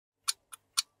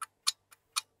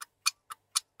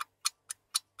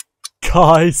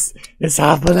Guys, it's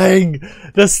happening!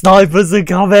 The snipers are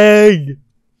coming!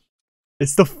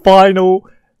 It's the final,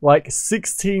 like,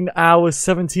 16 hours,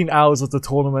 17 hours of the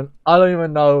tournament. I don't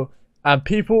even know. And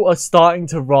people are starting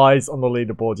to rise on the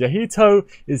leaderboard. Yahito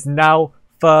is now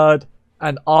third,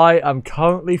 and I am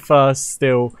currently first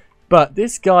still. But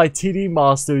this guy, TD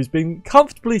Master, who's been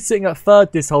comfortably sitting at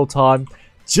third this whole time,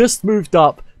 just moved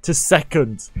up to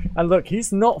second. And look,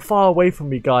 he's not far away from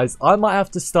me, guys. I might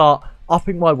have to start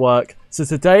upping my work. So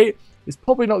today is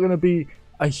probably not going to be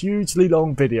a hugely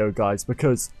long video, guys,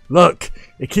 because look,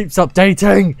 it keeps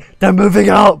updating. They're moving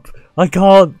up. I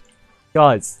can't.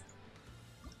 Guys,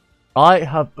 I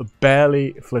have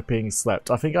barely flipping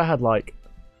slept. I think I had like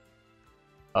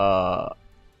 5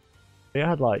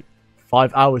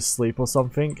 hours sleep or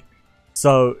something.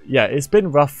 So yeah, it's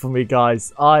been rough for me,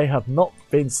 guys. I have not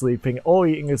been sleeping or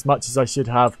eating as much as I should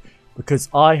have because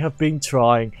I have been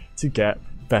trying to get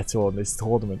better on this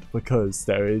tournament, because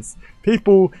there is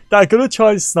people that are going to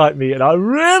try and snipe me, and I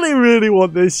really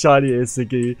want this shiny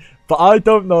ISAGI, but I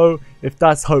don't know if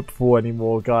that's hopeful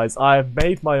anymore, guys. I have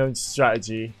made my own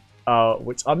strategy,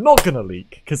 which I'm not going to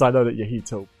leak because I know that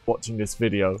Yahito watching this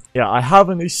video. Yeah, I have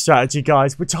a new strategy,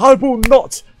 guys, which I will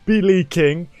not be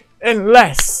leaking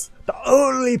unless the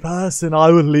only person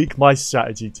I would leak my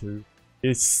strategy to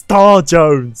is Star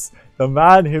Jones, the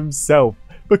man himself.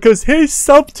 Because he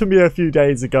subbed to me a few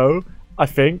days ago, I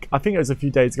think it was a few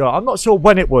days ago. I'm not sure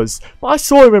when it was, but I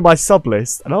saw him in my sub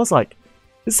list, and I was like,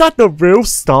 is that the real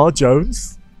Star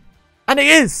Jones? And it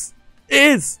is! It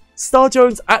is! Star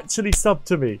Jones actually subbed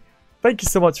to me. Thank you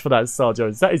so much for that, Star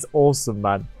Jones. That is awesome,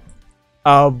 man.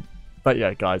 But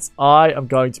yeah, guys, I am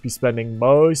going to be spending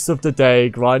most of the day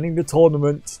grinding the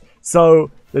tournament.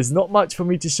 So, there's not much for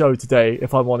me to show today,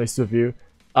 if I'm honest with you.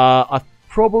 I'm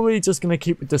probably just going to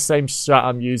keep with the same strat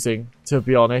I'm using, to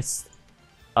be honest.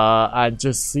 And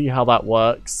just see how that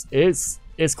works. It's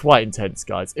quite intense,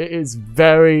 guys. It is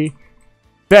very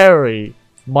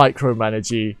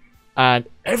micromanagey. And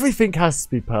everything has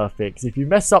to be perfect. If you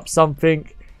mess up something,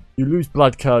 you lose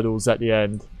blood curdles at the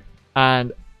end.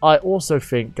 And I also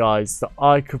think, guys, that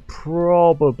I could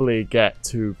probably get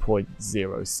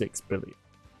 2.06 billion.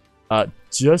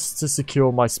 Just to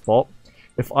secure my spot.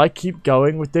 If I keep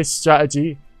going with this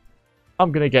strategy,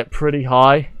 I'm going to get pretty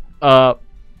high. I'm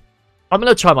going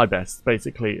to try my best,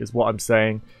 basically, is what I'm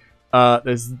saying.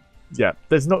 There's not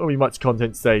going to be much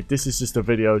content today. This is just a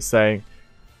video saying,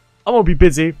 I'm going to be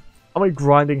busy. I'm going to be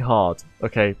grinding hard.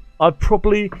 Okay, I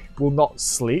probably will not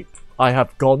sleep. I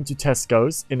have gone to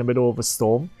Tesco's in the middle of a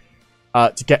storm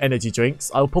to get energy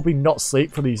drinks. I'll probably not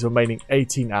sleep for these remaining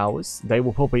 18 hours. They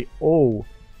will probably all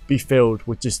be filled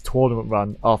with just tournament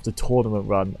run after tournament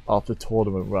run after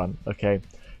tournament run. Okay,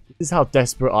 this is how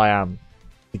desperate I am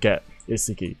to get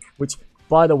ISAGI. Which,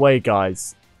 by the way,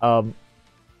 guys,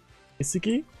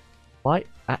 ISAGI might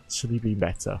actually be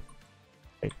better.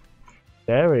 Okay.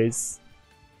 There is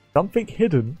something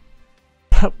hidden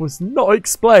that was not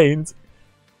explained,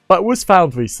 but was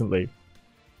found recently.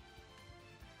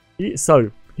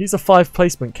 So he's a 5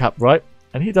 placement cap, right?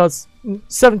 And he does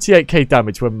 78k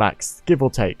damage when maxed, give or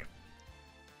take.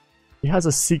 He has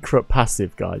a secret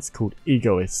passive, guys, called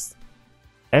Egoist.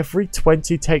 Every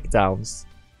 20 takedowns,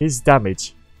 his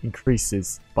damage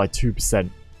increases by 2%.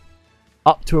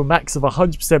 Up to a max of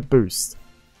 100% boost.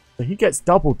 So he gets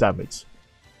double damage.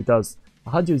 He does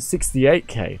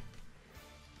 168k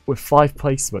with 5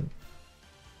 placement.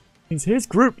 Means his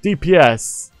group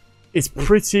DPS is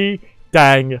pretty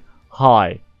dang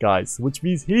high, guys, which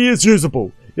means he is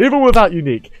usable. Even without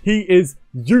unique, he is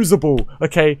usable.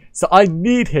 Okay, so I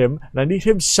need him, and I need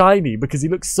him shiny because he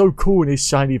looks so cool in his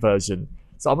shiny version.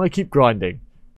 So I'm going to keep grinding.